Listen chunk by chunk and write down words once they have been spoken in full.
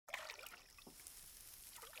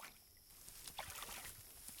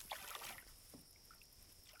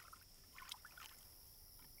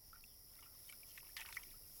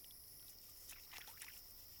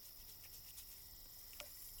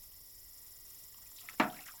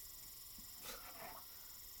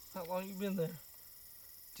How long you been there?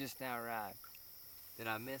 Just now arrived. Did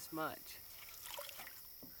I miss much?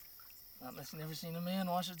 Not unless you never seen a man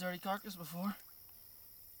wash a dirty carcass before.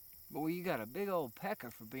 Boy, you got a big old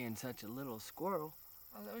pecker for being such a little squirrel.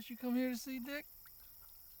 Is that what you come here to see, Dick?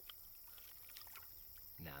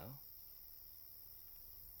 No.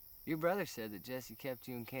 Your brother said that Jesse kept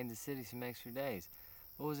you in Kansas City some extra days.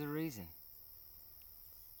 What was the reason?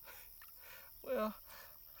 Well,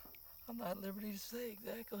 I'm not at liberty to say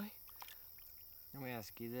exactly. Let me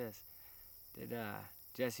ask you this. Did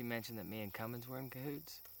Jesse mention that me and Cummins were in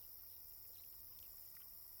cahoots?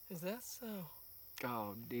 Is that so?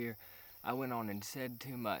 Oh, dear. I went on and said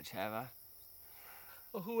too much, have I?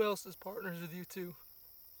 Well, who else is partners with you two?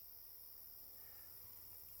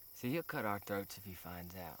 See, he'll cut our throats if he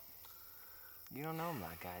finds out. You don't know him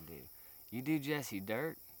like I do. You do Jesse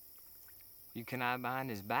dirt, you connive behind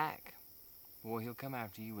his back, boy, he'll come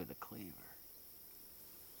after you with a cleaver.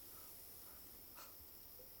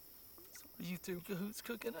 So what are you two cahoots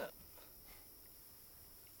cooking up?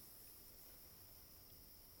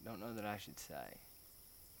 Don't know that I should say.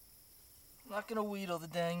 I'm not gonna wheedle the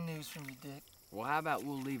dang news from you, Dick. Well, how about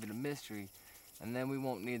we'll leave it a mystery, and then we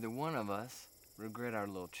won't neither one of us regret our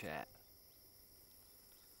little chat.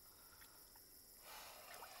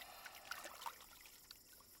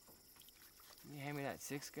 Can you hand me that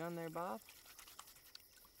 6-gun there, Bob?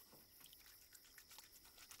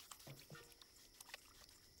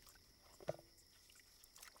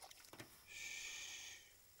 Shh.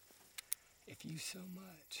 If you so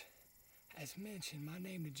much as mention my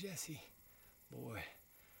name to Jesse, boy,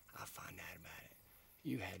 I'll find out about it.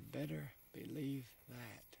 You had better believe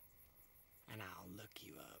that. And I'll look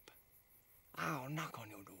you up. I'll knock on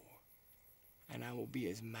your door. And I will be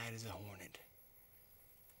as mad as a hornet.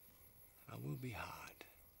 I will be hot.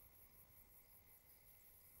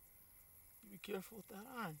 You be careful with that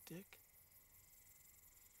iron, Dick.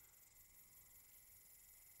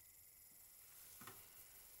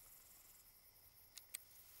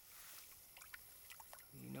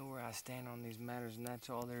 You know where I stand on these matters, and that's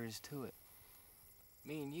all there is to it.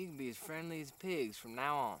 Me and you can be as friendly as pigs from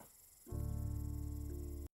now on.